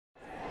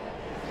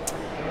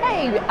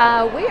Hey,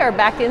 we are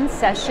back in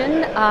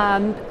session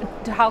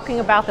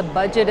talking about the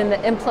budget and the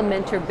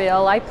implementer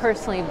bill. I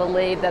personally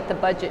believe that the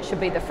budget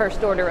should be the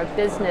first order of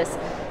business,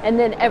 and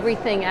then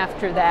everything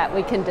after that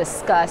we can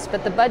discuss.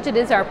 But the budget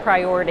is our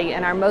priority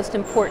and our most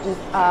important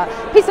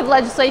piece of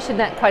legislation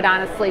that, quite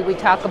honestly, we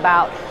talk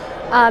about.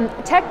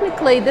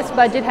 Technically, this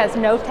budget has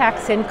no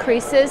tax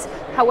increases.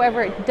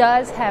 However, it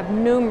does have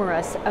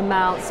numerous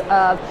amounts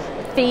of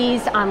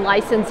fees on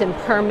license and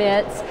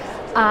permits.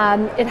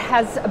 It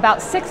has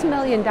about $6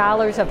 million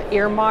of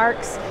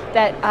earmarks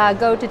that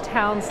go to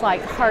towns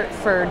like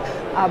Hartford,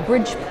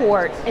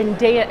 Bridgeport,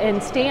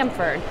 and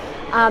Stamford.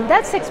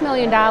 That $6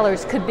 million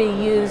could be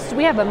used.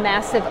 We have a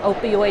massive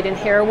opioid and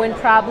heroin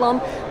problem.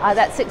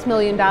 That $6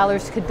 million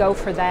could go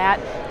for that.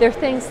 There are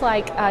things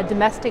like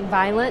domestic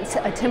violence.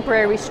 A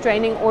temporary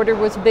restraining order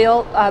was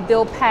bill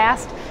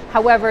passed.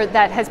 However,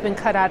 that has been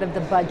cut out of the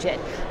budget.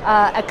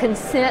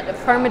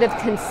 Affirmative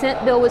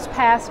consent bill was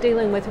passed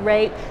dealing with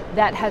rape.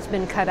 That has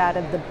been cut out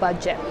of the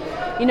budget.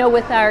 You know,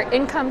 with our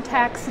income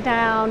tax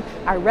down,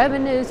 our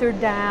revenues are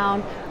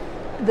down,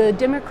 the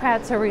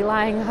Democrats are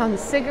relying on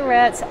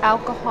cigarettes,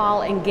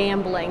 alcohol, and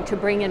gambling to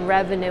bring in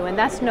revenue, and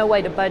that's no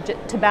way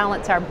to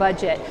balance our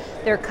budget.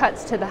 There are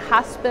cuts to the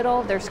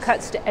hospital, there's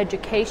cuts to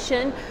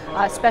education,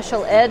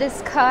 special ed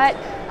is cut,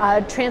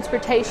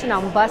 transportation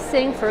on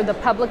busing for the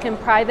public and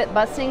private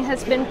busing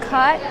has been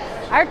cut.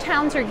 Our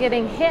towns are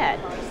getting hit,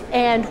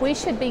 and we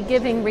should be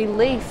giving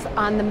relief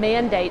on the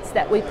mandates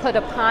that we put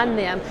upon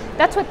them.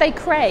 That's what they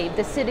crave,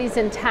 the cities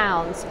and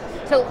towns.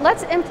 So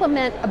let's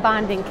implement a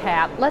bonding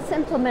cap, let's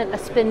implement a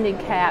spending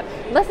cap,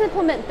 let's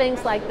implement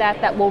things like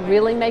that that will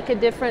really make a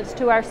difference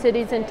to our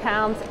cities and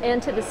towns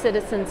and to the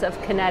citizens of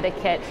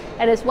Connecticut.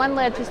 And as one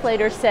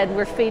legislator said,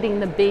 we're feeding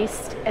the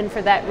beast, and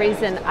for that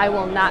reason I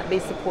will not be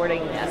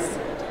supporting this.